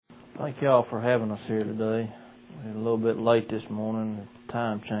Thank y'all for having us here today. We're a little bit late this morning. The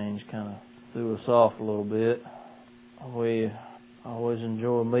time change kind of threw us off a little bit. We always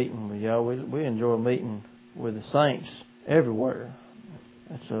enjoy meeting with y'all. We enjoy meeting with the saints everywhere.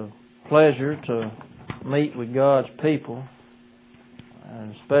 It's a pleasure to meet with God's people,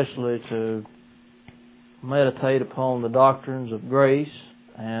 and especially to meditate upon the doctrines of grace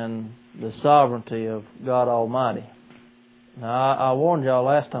and the sovereignty of God Almighty. Now, I warned y'all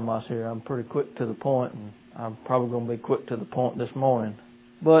last time I was here, I'm pretty quick to the point, and I'm probably going to be quick to the point this morning.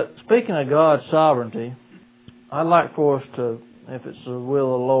 But speaking of God's sovereignty, I'd like for us to, if it's the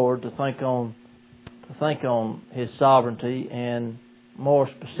will of the Lord, to think on His sovereignty, and more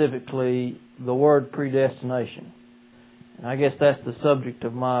specifically, the word predestination. And I guess that's the subject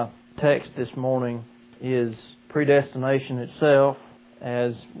of my text this morning, is predestination itself,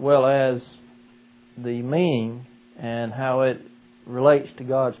 as well as the meaning and how it relates to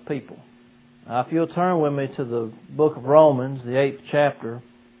God's people. Now, if you'll turn with me to the book of Romans, the 8th chapter,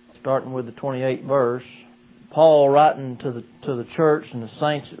 starting with the 28th verse, Paul writing to the church and the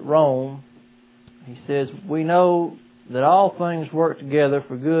saints at Rome, he says, "We know that all things work together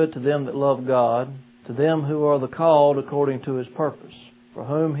for good to them that love God, to them who are the called according to His purpose. For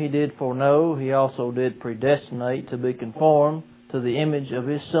whom He did foreknow, He also did predestinate to be conformed to the image of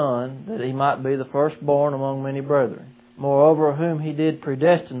His Son, that He might be the firstborn among many brethren. Moreover, whom He did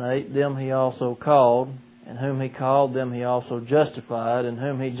predestinate, them He also called, and whom He called, them He also justified, and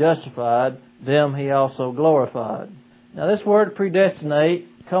whom He justified, them He also glorified." Now this word predestinate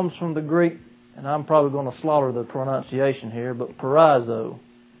comes from the Greek, and I'm probably going to slaughter the pronunciation here, but parazo.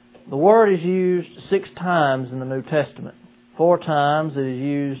 The word is used 6 times in the New Testament. 4 times it is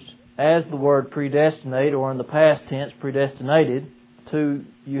used as the word predestinate, or in the past tense, predestinated. 2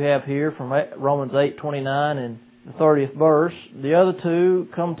 you have here from Romans 8:29 and the 30th verse. The other 2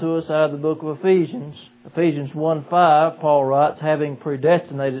 come to us out of the book of Ephesians. Ephesians 1:5, Paul writes, "Having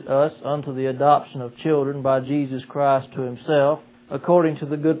predestinated us unto the adoption of children by Jesus Christ to Himself, according to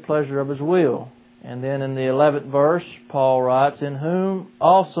the good pleasure of His will." And then in the 11th verse, Paul writes, "In whom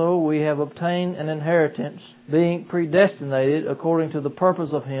also we have obtained an inheritance, being predestinated according to the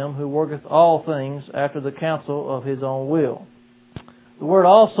purpose of Him who worketh all things after the counsel of His own will." The word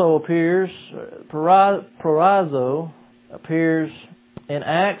also appears, parazo, appears in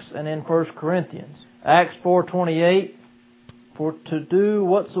Acts and in 1 Corinthians. Acts 4:28, "For to do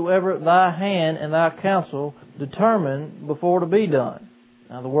whatsoever thy hand and thy counsel determine before to be done."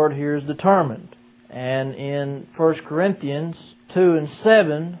 Now the word here is determined. And in 1 Corinthians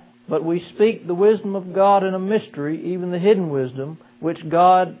 2:7, "But we speak the wisdom of God in a mystery, even the hidden wisdom, which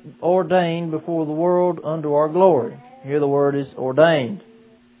God ordained before the world unto our glory." Here the word is ordained.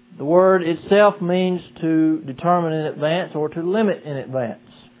 The word itself means to determine in advance or to limit in advance.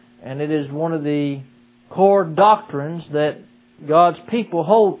 And it is one of the core doctrines that God's people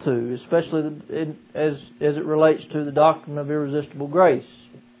hold to, especially as it relates to the doctrine of irresistible grace.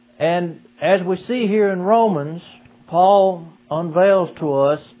 And as we see here in Romans, Paul unveils to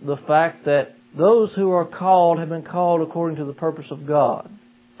us the fact that those who are called have been called according to the purpose of God.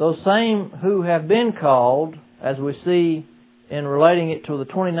 Those same who have been called, as we see in relating it to the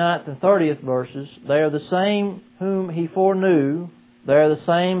 29th and 30th verses, they are the same whom He foreknew. They are the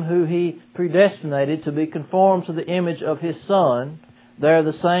same who He predestinated to be conformed to the image of His Son. They are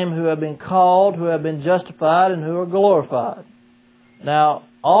the same who have been called, who have been justified, and who are glorified. Now,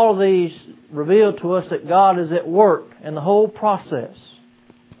 all of these reveal to us that God is at work in the whole process.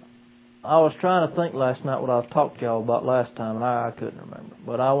 I was trying to think last night what I talked to y'all about last time, and I couldn't remember.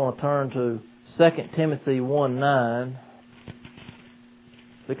 But I want to turn to 2 Timothy 1:9,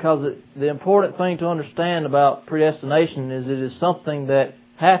 because the important thing to understand about predestination is it is something that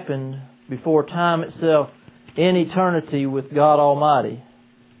happened before time itself in eternity with God Almighty.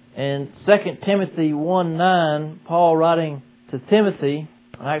 In 2 Timothy 1:9, Paul writing to Timothy,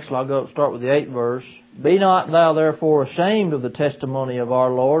 actually I'll go start with the 8th verse, "Be not thou therefore ashamed of the testimony of our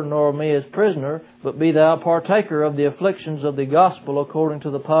Lord, nor of me as prisoner, but be thou partaker of the afflictions of the gospel according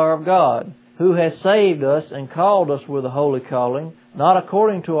to the power of God, who has saved us and called us with a holy calling, not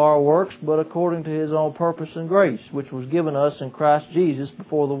according to our works, but according to His own purpose and grace, which was given us in Christ Jesus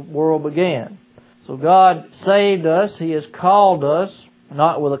before the world began." So God saved us. He has called us,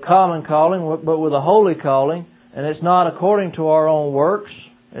 not with a common calling, but with a holy calling, and it's not according to our own works.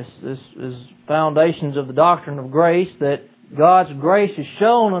 This is foundations of the doctrine of grace, that God's grace is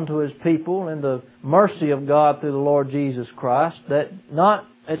shown unto His people in the mercy of God through the Lord Jesus Christ, that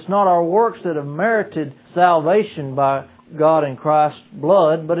it's not our works that have merited salvation by God in Christ's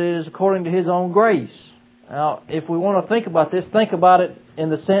blood, but it is according to His own grace. Now, if we want to think about this, think about it in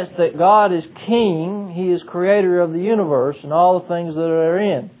the sense that God is King. He is Creator of the universe and all the things that are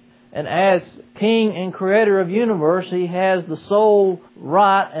therein. And as King and Creator of the universe, He has the sole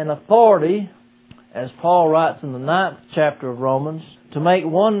right and authority, as Paul writes in the 9th chapter of Romans, to make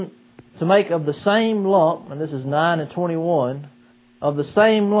of the same lump, and this is 9 and 21, of the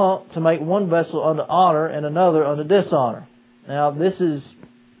same lump to make one vessel unto honor and another unto dishonor. Now, this is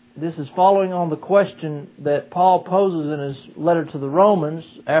following on the question that Paul poses in his letter to the Romans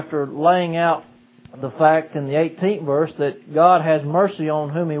after laying out the fact in the 18th verse that God has mercy on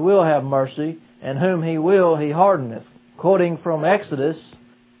whom He will have mercy, and whom He will He hardeneth. Quoting from Exodus,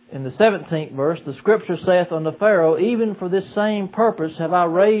 in the 17th verse, the Scripture saith unto Pharaoh, even for this same purpose have I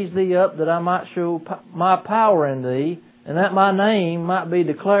raised thee up, that I might show my power in thee, and that my name might be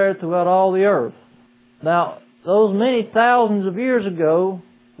declared throughout all the earth. Now, those many thousands of years ago,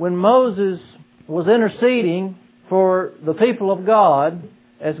 when Moses was interceding for the people of God,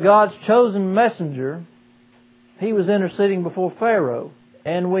 as God's chosen messenger, he was interceding before Pharaoh.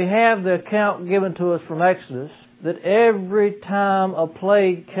 And we have the account given to us from Exodus that every time a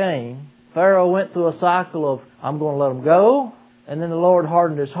plague came, Pharaoh went through a cycle of, I'm going to let them go, and then the Lord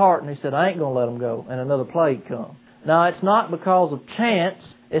hardened his heart and He said, I ain't going to let them go, and another plague come. Now, it's not because of chance.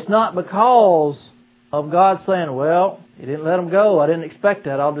 It's not because of God saying, well, You didn't let them go. I didn't expect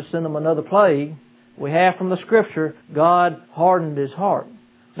that. I'll just send them another plague. We have from the Scripture, God hardened His heart.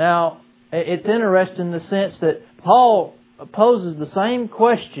 Now, it's interesting in the sense that Paul poses the same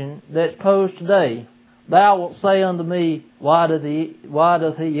question that's posed today. Thou wilt say unto me, why doth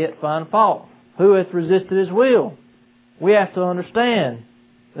he yet find fault? Who hath resisted His will? We have to understand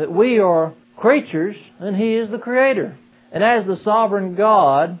that we are creatures and He is the Creator. And as the sovereign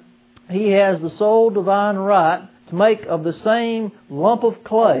God, He has the sole divine right to make of the same lump of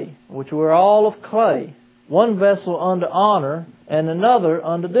clay, which we're all of clay, one vessel unto honor and another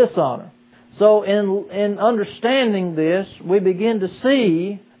unto dishonor. So in understanding this, we begin to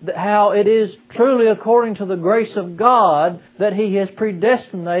see that how it is truly according to the grace of God that He has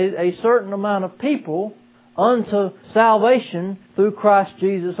predestinated a certain amount of people unto salvation through Christ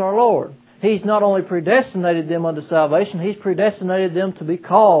Jesus our Lord. He's not only predestinated them unto salvation, He's predestinated them to be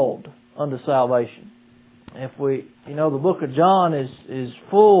called unto salvation. The book of John is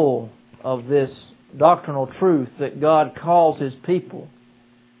full of this doctrinal truth that God calls His people.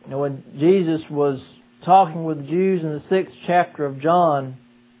 When Jesus was talking with the Jews in the 6th chapter of John,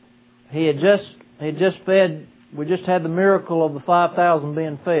 He had just fed, we just had the miracle of the 5,000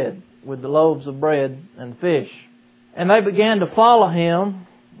 being fed with the loaves of bread and fish. And they began to follow Him.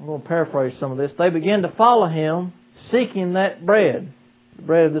 I'm going to paraphrase some of this. They began to follow Him seeking that bread, the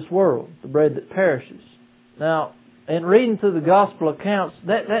bread of this world, the bread that perishes. Now, in reading through the gospel accounts,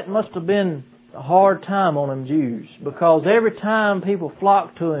 that must have been a hard time on them Jews, because every time people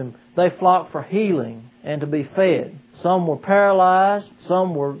flocked to Him, they flocked for healing and to be fed. Some were paralyzed,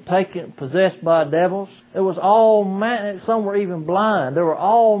 some were possessed by devils. There was some were even blind. There were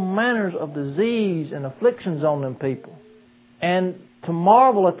all manners of disease and afflictions on them people. And to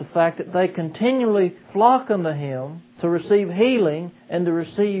marvel at the fact that they continually flock unto Him to receive healing and to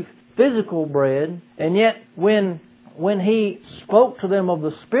receive physical bread, and yet when He spoke to them of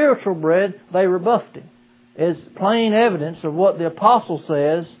the spiritual bread, they rebuffed Him. It's plain evidence of what the apostle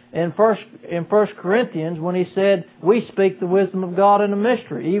says in 1 Corinthians when he said, we speak the wisdom of God in a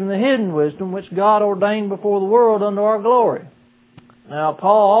mystery, even the hidden wisdom which God ordained before the world unto our glory. Now,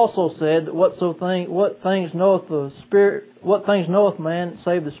 Paul also said that what things knoweth man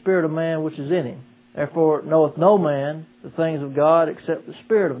save the spirit of man which is in him. Therefore knoweth no man the things of God except the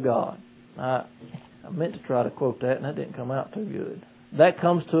Spirit of God. I meant to try to quote that, and that didn't come out too good. That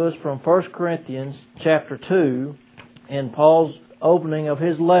comes to us from 1 Corinthians chapter 2. In Paul's opening of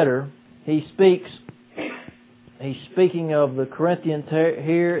his letter, he's speaking of the Corinthians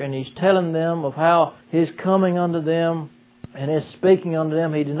here, and he's telling them of how His coming unto them and His speaking unto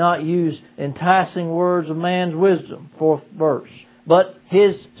them, He did not use enticing words of man's wisdom, 4th verse. But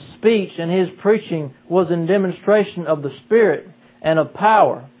His speech and His preaching was in demonstration of the Spirit and of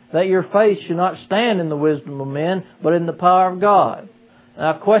power, that your faith should not stand in the wisdom of men, but in the power of God.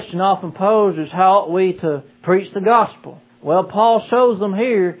 Now, a question often posed is, how ought we to preach the gospel? Well, Paul shows them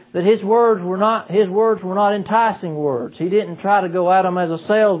here that his words were not enticing words. He didn't try to go at them as a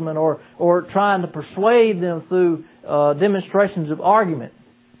salesman or trying to persuade them through demonstrations of argument.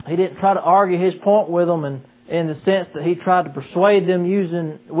 He didn't try to argue his point with them in the sense that he tried to persuade them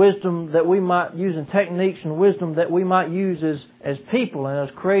using wisdom that we might, using techniques and wisdom that we might use as people and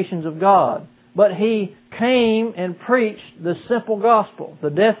as creations of God. but He came and preached the simple gospel, the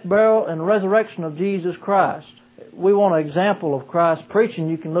death, burial, and resurrection of Jesus Christ. We want an example of Christ's preaching.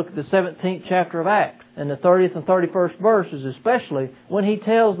 You can look at the 17th chapter of Acts and the 30th and 31st verses, especially when He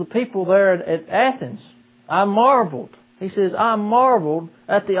tells the people there at Athens, I marveled. He says, I marveled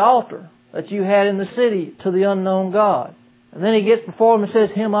at the altar that you had in the city to the unknown God. And then He gets before them and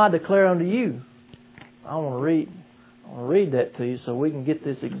says, Him I declare unto you. I want to read that to you so we can get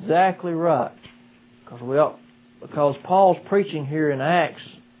this exactly right. Because Paul's preaching here in Acts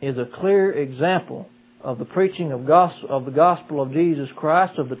is a clear example of the preaching of the gospel of Jesus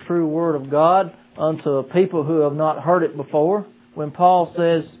Christ, of the true Word of God, unto a people who have not heard it before. When Paul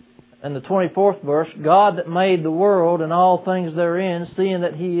says in the 24th verse, God that made the world and all things therein, seeing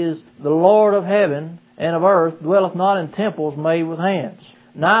that He is the Lord of heaven and of earth, dwelleth not in temples made with hands.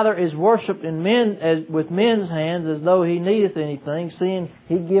 Neither is worship with men's hands as though He needeth anything, seeing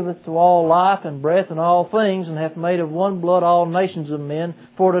He giveth to all life and breath and all things, and hath made of one blood all nations of men,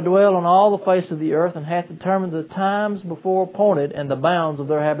 for to dwell on all the face of the earth, and hath determined the times before appointed and the bounds of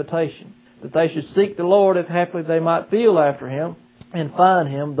their habitation, that they should seek the Lord, if haply they might feel after Him, and find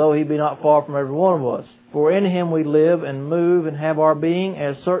Him, though He be not far from every one of us. For in Him we live and move and have our being,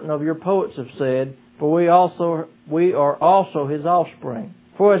 as certain of your poets have said, for we are also His offspring.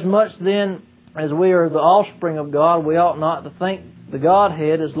 For as much then as we are the offspring of God, we ought not to think the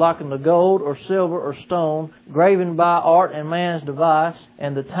Godhead is likened to gold or silver or stone, graven by art and man's device,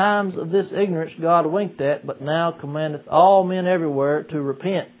 and the times of this ignorance God winked at, but now commandeth all men everywhere to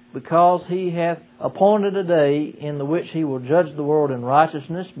repent, because He hath appointed a day in the which He will judge the world in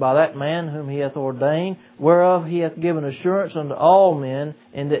righteousness by that man whom He hath ordained, whereof He hath given assurance unto all men,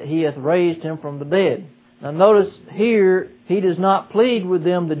 in that He hath raised Him from the dead. Now notice here, He does not plead with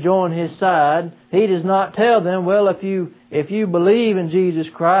them to join His side. He does not tell them, well, if you believe in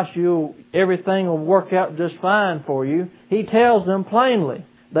Jesus Christ, everything will work out just fine for you. He tells them plainly,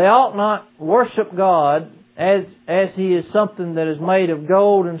 they ought not worship God as He is something that is made of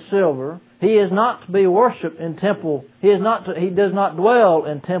gold and silver. He is not to be worshipped in temple. He does not dwell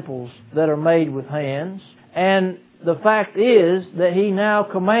in temples that are made with hands. And the fact is that He now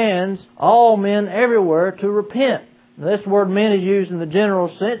commands all men everywhere to repent. This word men is used in the general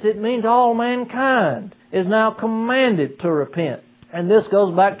sense. It means all mankind is now commanded to repent. And this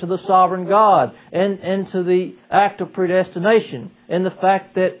goes back to the sovereign God and to the act of predestination, and the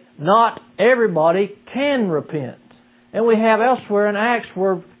fact that not everybody can repent. And we have elsewhere in Acts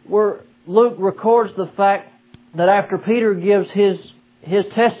where Luke records the fact that after Peter gives his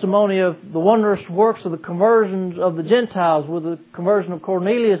testimony of the wondrous works of the conversions of the Gentiles with the conversion of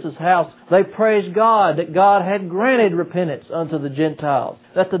Cornelius' house, they praised God that God had granted repentance unto the Gentiles,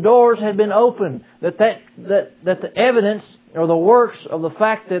 that the doors had been opened, that the evidence or the works of the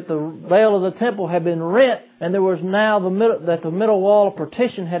fact that the veil of the temple had been rent, and there was now that the middle wall of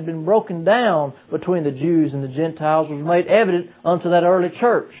partition had been broken down between the Jews and the Gentiles was made evident unto that early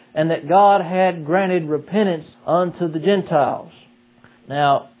church, and that God had granted repentance unto the Gentiles.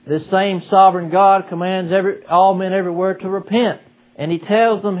 Now, this same sovereign God commands all men everywhere to repent. And He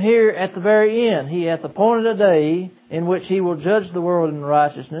tells them here at the very end, He hath appointed a day in which He will judge the world in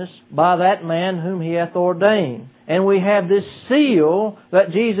righteousness by that man whom He hath ordained. And we have this seal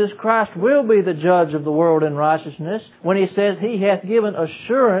that Jesus Christ will be the judge of the world in righteousness when He says He hath given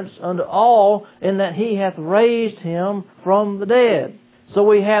assurance unto all in that He hath raised Him from the dead. So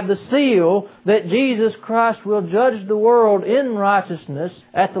we have the seal that Jesus Christ will judge the world in righteousness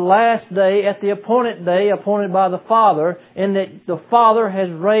at the last day, at the appointed day appointed by the Father, and that the Father has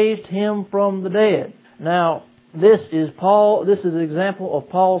raised Him from the dead. Now, this is an example of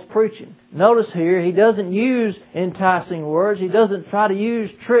Paul's preaching. Notice here, he doesn't use enticing words. He doesn't try to use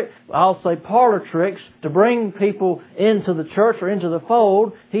parlor tricks to bring people into the church or into the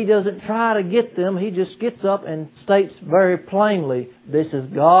fold. He doesn't try to get them. He just gets up and states very plainly, this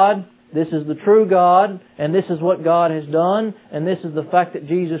is God, this is the true God, and this is what God has done, and this is the fact that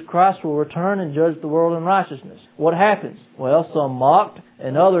Jesus Christ will return and judge the world in righteousness. What happens? Well, some mocked,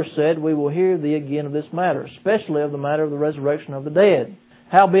 and others said, we will hear thee again of this matter, especially of the matter of the resurrection of the dead.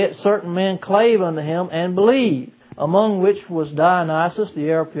 Howbeit certain men clave unto him and believed, among which was Dionysius the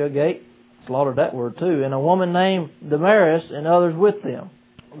Areopagite, slaughtered that word too, and a woman named Damaris, and others with them.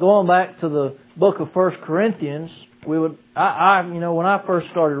 Going back to the book of 1 Corinthians, when I first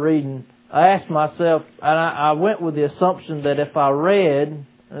started reading, I asked myself, and I went with the assumption that if I read,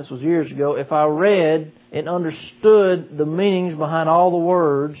 this was years ago, if I read and understood the meanings behind all the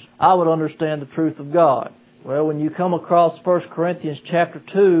words, I would understand the truth of God. Well, when you come across 1 Corinthians chapter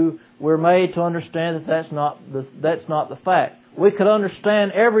 2, we're made to understand that that's not the fact. we could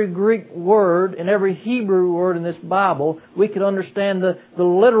understand every Greek word and every Hebrew word in this Bible. We could understand the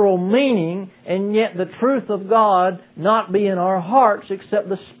literal meaning, and yet the truth of God not be in our hearts, except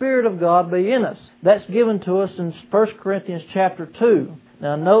the Spirit of God be in us. That's given to us in 1 Corinthians chapter 2.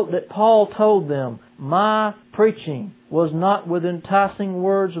 Now note that Paul told them, my preaching was not with enticing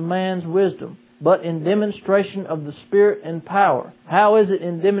words of man's wisdom, but in demonstration of the Spirit and power. How is it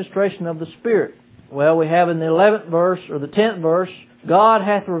in demonstration of the Spirit? Well, we have in the 11th verse, or the 10th verse, God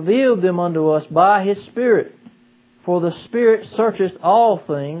hath revealed them unto us by His Spirit. For the Spirit searcheth all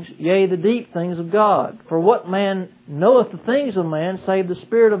things, yea, the deep things of God. For what man knoweth the things of man, save the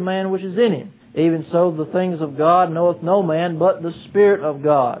Spirit of man which is in him? Even so the things of God knoweth no man, but the Spirit of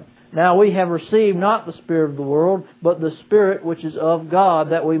God. Now we have received not the spirit of the world, but the Spirit which is of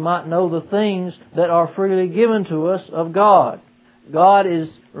God, that we might know the things that are freely given to us of God.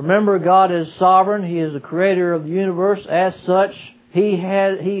 Remember, God is sovereign. He is the creator of the universe. As such,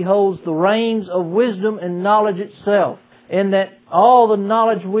 He holds the reins of wisdom and knowledge itself, in that all the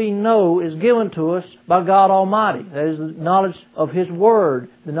knowledge we know is given to us by God Almighty. That is the knowledge of His Word,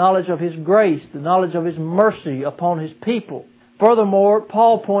 the knowledge of His grace, the knowledge of His mercy upon His people. Furthermore,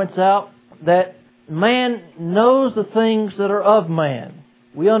 Paul points out that man knows the things that are of man.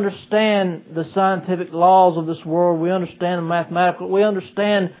 We understand the scientific laws of this world. We understand the mathematical. We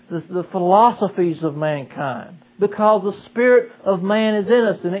understand the philosophies of mankind, because the Spirit of man is in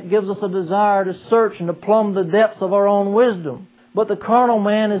us, and it gives us a desire to search and to plumb the depths of our own wisdom. But the carnal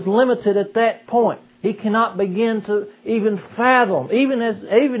man is limited at that point. He cannot begin to even fathom, even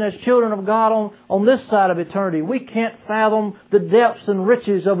as children of God on this side of eternity, we can't fathom the depths and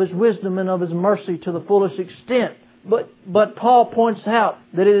riches of His wisdom and of His mercy to the fullest extent. But Paul points out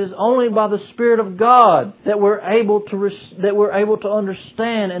that it is only by the Spirit of God that we're able to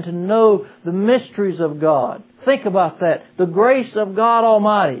understand and to know the mysteries of God. Think about that. The grace of God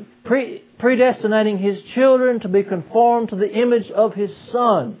Almighty, predestinating His children to be conformed to the image of His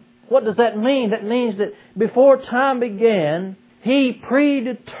Son. What does that mean? That means that before time began, He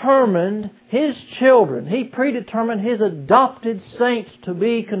predetermined His children. He predetermined His adopted saints to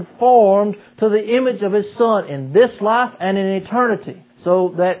be conformed to the image of His Son in this life and in eternity.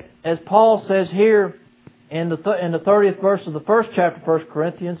 So that, as Paul says here in the 30th verse of the first chapter of 1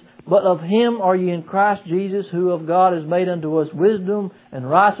 Corinthians, but of Him are ye in Christ Jesus, who of God is made unto us wisdom and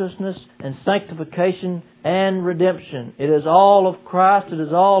righteousness and sanctification and redemption. It is all of Christ. It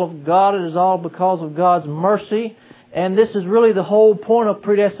is all of God. It is all because of God's mercy. And this is really the whole point of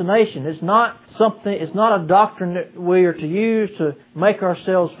predestination. It's not a doctrine that we are to use to make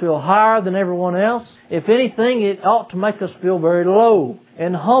ourselves feel higher than everyone else. If anything, it ought to make us feel very low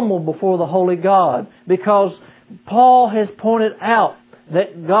and humble before the Holy God, because Paul has pointed out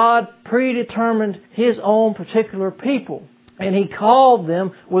that God predetermined His own particular people, and He called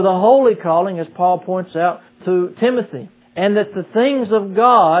them with a holy calling, as Paul points out to Timothy. And that the things of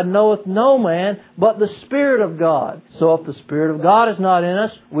God knoweth no man, but the Spirit of God. So if the Spirit of God is not in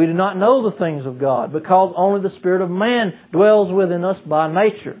us, we do not know the things of God, because only the Spirit of man dwells within us by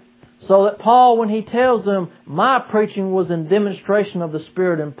nature. So that Paul, when he tells them, my preaching was in demonstration of the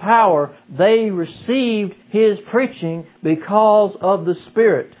Spirit and power, they received his preaching because of the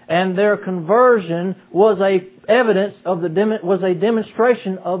Spirit. And their conversion was was a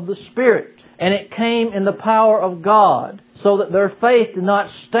demonstration of the Spirit. And it came in the power of God, so that their faith did not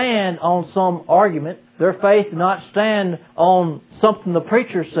stand on some argument. Their faith did not stand on something the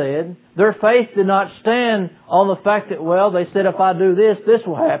preacher said. Their faith did not stand on the fact that, well, they said if I do this, this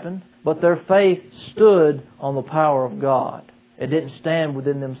will happen. But their faith stood on the power of God. It didn't stand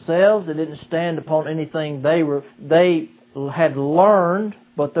within themselves. It didn't stand upon anything they had learned,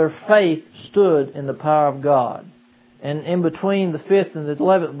 but their faith stood in the power of God. And in between the 5th and the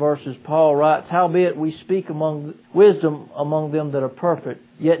 11th verses, Paul writes, howbeit we speak wisdom among them that are perfect,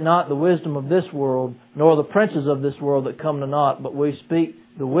 yet not the wisdom of this world, nor the princes of this world that come to naught, but we speak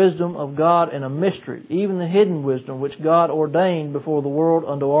the wisdom of God in a mystery, even the hidden wisdom which God ordained before the world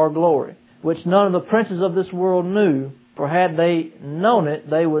unto our glory, which none of the princes of this world knew, for had they known it,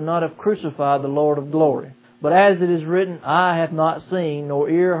 they would not have crucified the Lord of glory. But as it is written, eye hath not seen, nor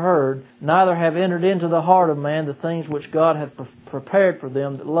ear heard, neither have entered into the heart of man the things which God hath prepared for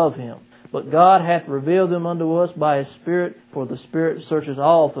them that love Him. But God hath revealed them unto us by His Spirit, for the Spirit searches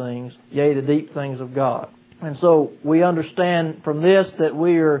all things, yea, the deep things of God. And so we understand from this that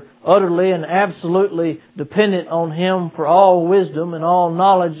we are utterly and absolutely dependent on Him for all wisdom and all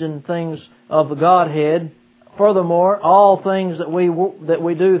knowledge and things of the Godhead. Furthermore, all things that we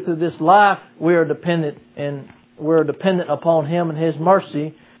do through this life, we are dependent upon Him and His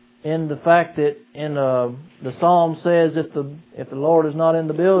mercy. in the fact that in the Psalm says, if the Lord is not in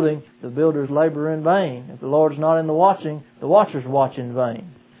the building, the builders labor in vain. If the Lord is not in the watching, the watchers watch in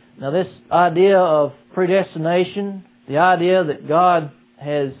vain. Now this idea of predestination, the idea that God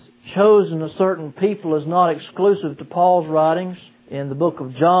has chosen a certain people, is not exclusive to Paul's writings. In the book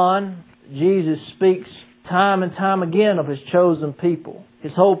of John, Jesus speaks time and time again of His chosen people.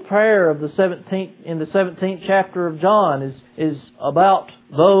 His whole prayer of the 17th chapter of John is about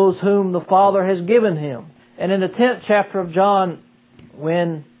those whom the Father has given Him. And in the 10th chapter of John,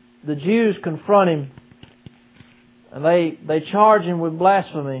 when the Jews confront Him and they charge Him with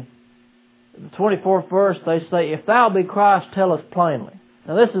blasphemy, in the 24th verse they say, "If thou be Christ, tell us plainly."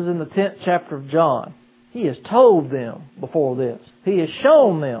 Now this is in the 10th chapter of John. He has told them before this. He has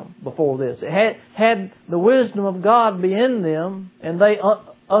shown them before this. Had the wisdom of God be in them, and they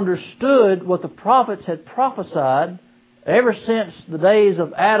understood what the prophets had prophesied ever since the days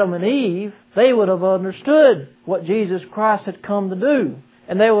of Adam and Eve, they would have understood what Jesus Christ had come to do.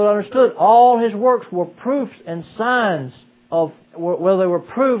 And they would have understood all His works were proofs and signs of, well, they were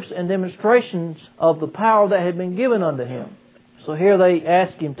proofs and demonstrations of the power that had been given unto Him. So here they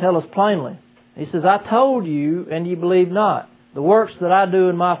ask Him, "Tell us plainly." He says, "I told you, and ye believe not. The works that I do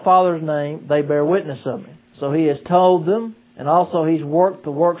in my Father's name, they bear witness of me." So He has told them, and also He's worked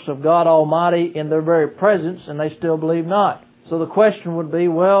the works of God Almighty in their very presence, and they still believe not. So the question would be,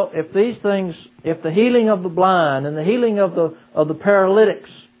 well, if these things, if the healing of the blind and the healing of the paralytics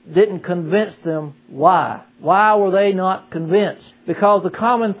didn't convince them, why? Why were they not convinced? Because the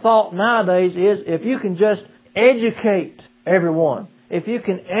common thought nowadays is, if you can just educate everyone, if you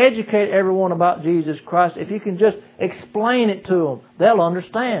can educate everyone about Jesus Christ, if you can just explain it to them, they'll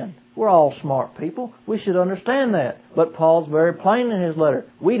understand. We're all smart people. We should understand that. But Paul's very plain in his letter.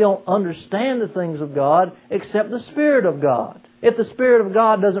 We don't understand the things of God except the Spirit of God. If the Spirit of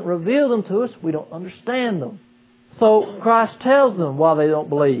God doesn't reveal them to us, we don't understand them. So Christ tells them why they don't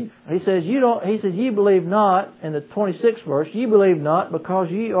believe. He says, "Ye believe not," in the 26th verse, "ye believe not because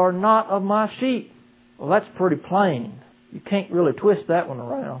ye are not of my sheep." Well, that's pretty plain. You can't really twist that one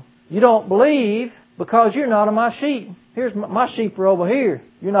around. You don't believe because you're not of my sheep. Here's my sheep are over here.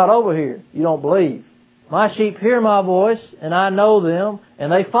 You're not over here. You don't believe. My sheep hear my voice, and I know them, and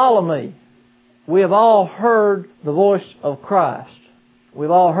they follow me. We have all heard the voice of Christ.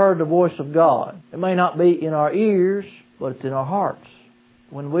 We've all heard the voice of God. It may not be in our ears, but it's in our hearts.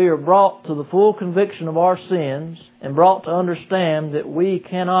 When we are brought to the full conviction of our sins and brought to understand that we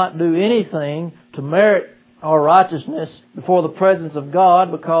cannot do anything to merit our righteousness before the presence of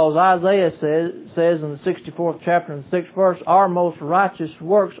God, because Isaiah says in the 64th chapter and 6th verse, our most righteous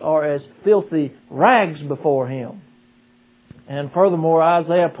works are as filthy rags before Him. And furthermore,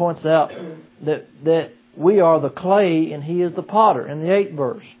 Isaiah points out that we are the clay and He is the potter in the 8th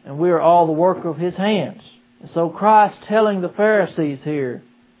verse, and we are all the work of His hands. And so Christ telling the Pharisees here,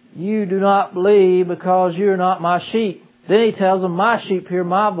 "You do not believe because you're not my sheep." Then He tells them, "My sheep hear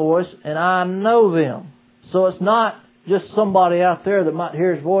my voice, and I know them." So it's not just somebody out there that might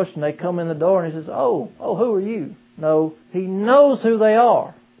hear His voice and they come in the door and He says, oh, who are you? No, He knows who they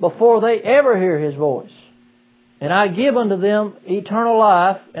are before they ever hear His voice. "And I give unto them eternal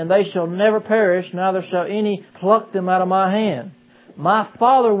life, and they shall never perish, neither shall any pluck them out of my hand. My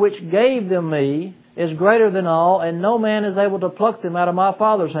Father which gave them me is greater than all, and no man is able to pluck them out of my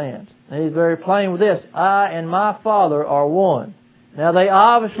Father's hands." And He's very plain with this. I and my Father are one. Now they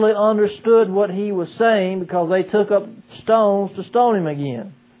obviously understood what He was saying because they took up stones to stone Him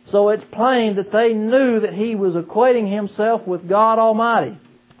again. So it's plain that they knew that He was equating Himself with God Almighty,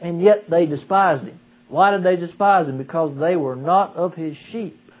 and yet they despised Him. Why did they despise Him? Because they were not of His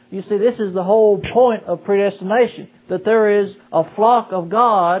sheep. You see, this is the whole point of predestination, that there is a flock of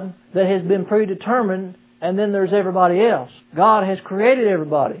God that has been predetermined, and then there's everybody else. God has created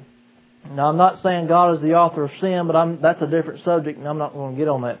everybody. Now, I'm not saying God is the author of sin, but that's a different subject, and I'm not going to get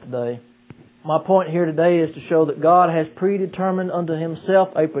on that today. My point here today is to show that God has predetermined unto Himself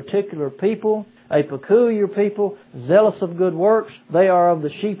a particular people, a peculiar people, zealous of good works. They are of the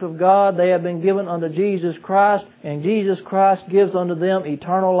sheep of God. They have been given unto Jesus Christ, and Jesus Christ gives unto them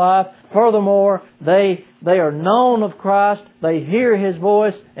eternal life. Furthermore, they are known of Christ, they hear His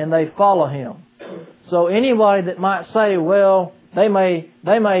voice, and they follow Him. So anybody that might say, well, they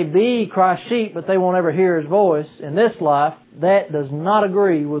may be Christ's sheep, but they won't ever hear His voice in this life, that does not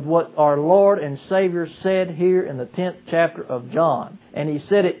agree with what our Lord and Savior said here in the 10th chapter of John. And He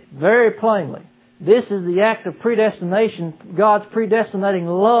said it very plainly. This is the act of predestination, God's predestinating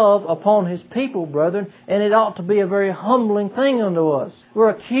love upon His people, brethren, and it ought to be a very humbling thing unto us. We're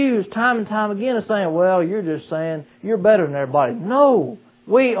accused time and time again of saying, well, you're just saying you're better than everybody. No,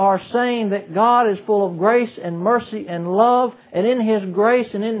 We are saying that God is full of grace and mercy and love, and in His grace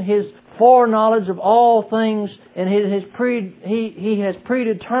and in His foreknowledge of all things, and He has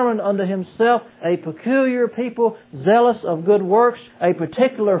predetermined unto Himself a peculiar people, zealous of good works, a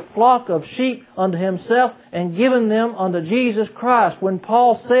particular flock of sheep unto Himself, and given them unto Jesus Christ. When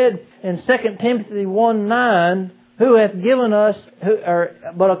Paul said in 2 Timothy 1:9, who hath given us,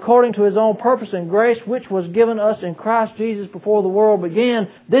 but according to His own purpose and grace, which was given us in Christ Jesus before the world began.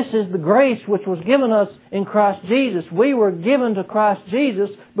 This is the grace which was given us in Christ Jesus. We were given to Christ Jesus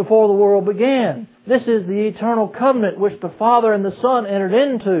before the world began. This is the eternal covenant which the Father and the Son entered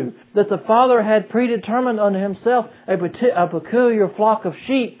into, that the Father had predetermined unto Himself a peculiar flock of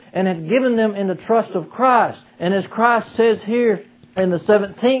sheep, and had given them in the trust of Christ. And as Christ says here in the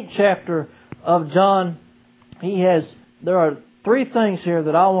 17th chapter of John, there are three things here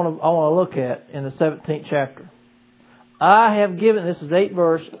that I want to look at in the 17th chapter. I have given, this is 8th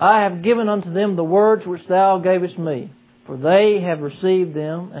verse, I have given unto them the words which Thou gavest me, for they have received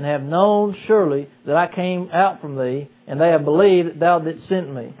them, and have known surely that I came out from Thee, and they have believed that Thou didst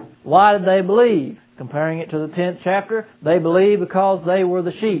send me. Why did they believe? Comparing it to the 10th chapter, they believed because they were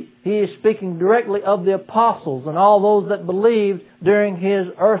the sheep. He is speaking directly of the apostles and all those that believed during His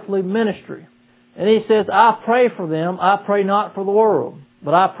earthly ministry. And He says, I pray for them, I pray not for the world,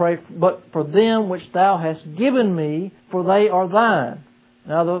 but for them which Thou hast given me, for they are Thine.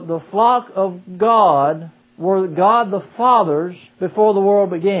 Now the flock of God were God the Fathers before the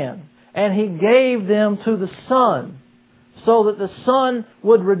world began. And He gave them to the Son, so that the Son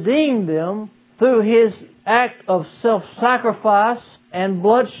would redeem them through His act of self-sacrifice and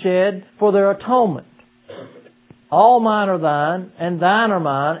bloodshed for their atonement. All mine are Thine, and Thine are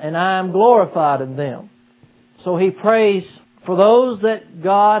mine, and I am glorified in them. So He prays for those that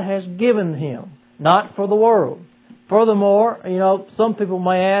God has given Him, not for the world. Furthermore, some people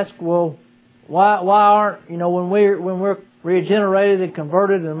may ask, well, why aren't, when we're regenerated and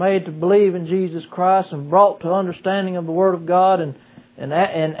converted and made to believe in Jesus Christ and brought to understanding of the Word of God and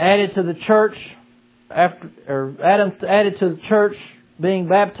added to the church, added to the church, being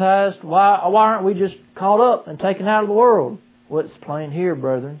baptized, why aren't we just caught up and taken out of the world? Well, it's plain here,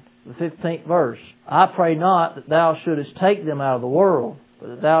 brethren, the 15th verse. I pray not that Thou shouldest take them out of the world, but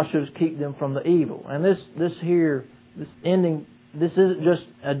that Thou shouldest keep them from the evil. And this isn't just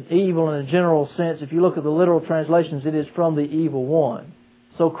an evil in a general sense. If you look at the literal translations, it is from the evil one.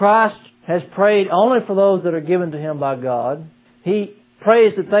 So Christ has prayed only for those that are given to Him by God. He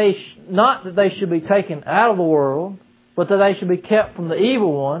prays that not that they should be taken out of the world, but that they should be kept from the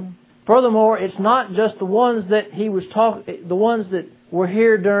evil one. Furthermore, it's not just the ones that the ones that were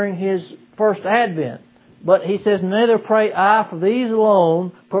here during His first advent. But He says, neither pray I for these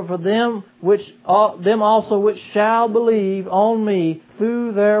alone, but for them also which shall believe on me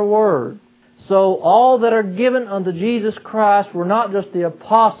through their word. So all that are given unto Jesus Christ were not just the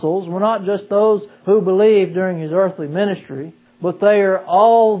apostles, were not just those who believed during His earthly ministry, but they are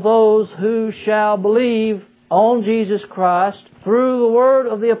all those who shall believe on Jesus Christ through the word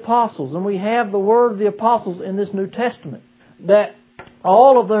of the apostles. And we have the word of the apostles in this New Testament, that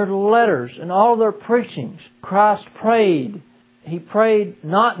all of their letters and all of their preachings, Christ prayed. He prayed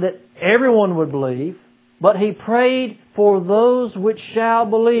not that everyone would believe, but He prayed for those which shall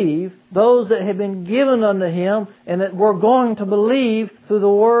believe, those that had been given unto Him and that were going to believe through the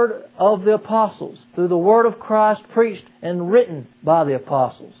word of the apostles, through the word of Christ preached and written by the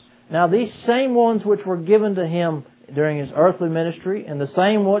apostles. Now these same ones which were given to Him during His earthly ministry, and the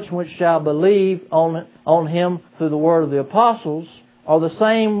same ones which shall believe on Him through the word of the apostles, are the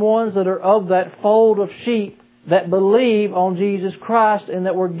same ones that are of that fold of sheep that believe on Jesus Christ and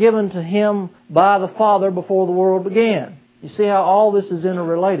that were given to Him by the Father before the world began. You see how all this is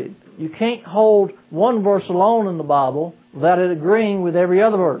interrelated. You can't hold one verse alone in the Bible without it agreeing with every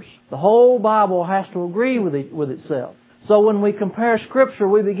other verse. The whole Bible has to agree with itself. So when we compare Scripture,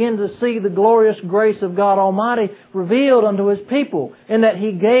 we begin to see the glorious grace of God Almighty revealed unto His people, in that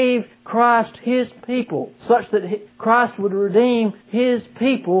He gave Christ His people, such that Christ would redeem His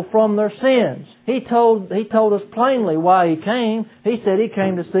people from their sins. He told us plainly why He came. He said He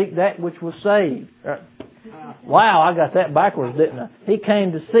came to seek that which was saved. Wow, I got that backwards, didn't I? He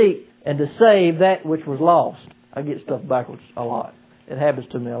came to seek and to save that which was lost. I get stuff backwards a lot. It happens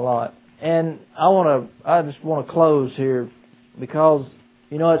to me a lot. And I just want to close here because,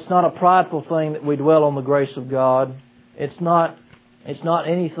 it's not a prideful thing that we dwell on the grace of God. It's not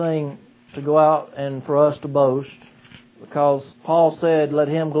anything to go out and for us to boast, because Paul said, let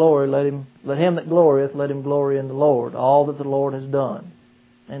him that glorieth, let him glory in the Lord, all that the Lord has done.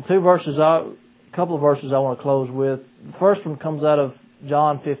 And a couple of verses I want to close with. The first one comes out of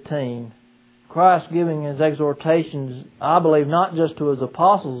John 15, Christ giving His exhortations, I believe, not just to His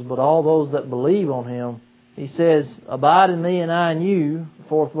apostles, but all those that believe on Him. He says, abide in me and I in you,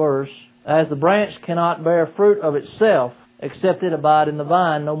 4th verse, as the branch cannot bear fruit of itself, except it abide in the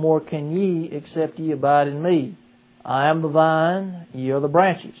vine, no more can ye, except ye abide in me. I am the vine, ye are the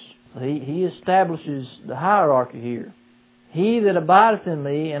branches. He establishes the hierarchy here. He that abideth in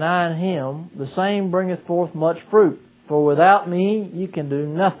me, and I in him, the same bringeth forth much fruit. For without me you can do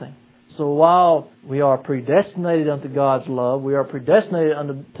nothing. So while we are predestinated unto God's love, we are predestinated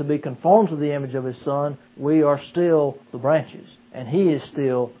to be conformed to the image of His Son, we are still the branches, and He is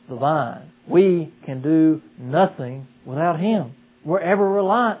still the vine. We can do nothing without Him. We're ever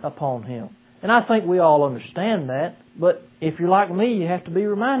reliant upon Him. And I think we all understand that, but if you're like me, you have to be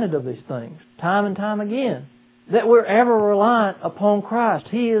reminded of these things, time and time again, that we're ever reliant upon Christ.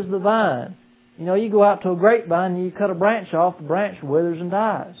 He is the vine. You know, you go out to a grapevine and you cut a branch off, the branch withers and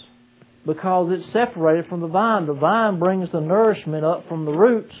dies, because it's separated from the vine. The vine brings the nourishment up from the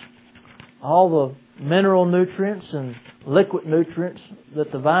roots, all the mineral nutrients and liquid nutrients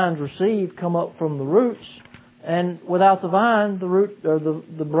that the vines receive come up from the roots, and without the vine,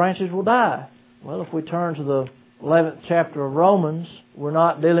 the branches will die. Well, if we turn to the 11th chapter of Romans, we're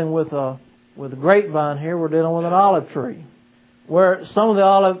not dealing with a grapevine here. We're dealing with an olive tree, where some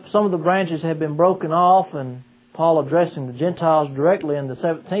of the branches have been broken off, and Paul addressing the Gentiles directly in the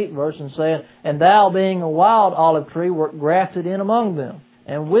 17th verse and saying, and thou being a wild olive tree wert grafted in among them,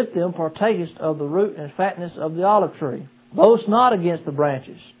 and with them partakest of the root and fatness of the olive tree. Boast not against the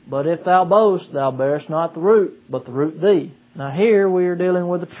branches, but if thou boast, thou bearest not the root, but the root thee. Now here we are dealing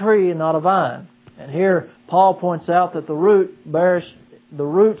with a tree and not a vine. And here Paul points out that the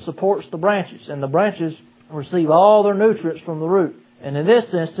root supports the branches, and the branches receive all their nutrients from the root. And in this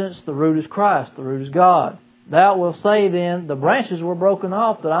instance, the root is Christ, the root is God. Thou wilt say then, the branches were broken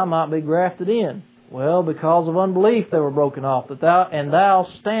off that I might be grafted in. Well, because of unbelief they were broken off, thou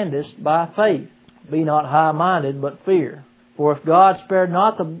standest by faith. Be not high-minded, but fear. For if God spared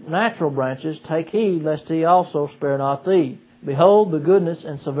not the natural branches, take heed lest He also spare not thee. Behold the goodness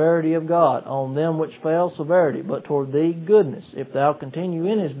and severity of God. On them which fell severity, but toward thee goodness, if thou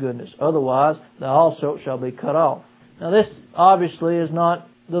continue in His goodness. Otherwise thou also shalt be cut off. Now this obviously is not...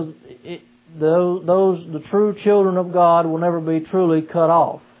 the true children of God will never be truly cut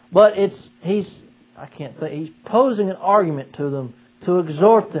off. But he's posing an argument to them, to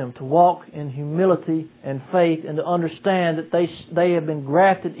exhort them to walk in humility and faith, and to understand that they have been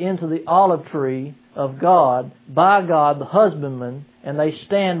grafted into the olive tree of God, by God the husbandman, and they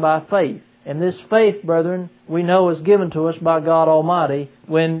stand by faith. And this faith, brethren, we know is given to us by God Almighty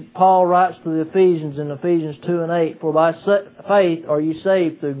when Paul writes to the Ephesians in Ephesians 2 and 8, for by faith are you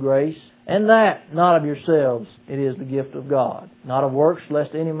saved through grace, and that not of yourselves, it is the gift of God, not of works,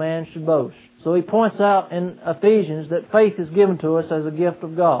 lest any man should boast. So he points out in Ephesians that faith is given to us as a gift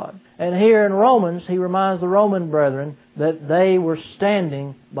of God. And here in Romans, he reminds the Roman brethren that they were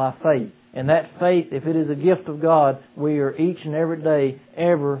standing by faith. And that faith, if it is a gift of God, we are each and every day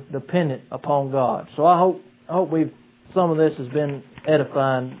ever dependent upon God. So I hope some of this has been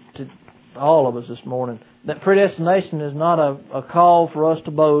edifying to all of us this morning. That predestination is not a call for us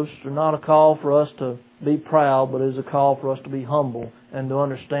to boast, or not a call for us to be proud, but is a call for us to be humble and to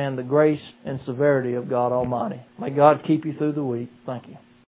understand the grace and severity of God Almighty. May God keep you through the week. Thank you.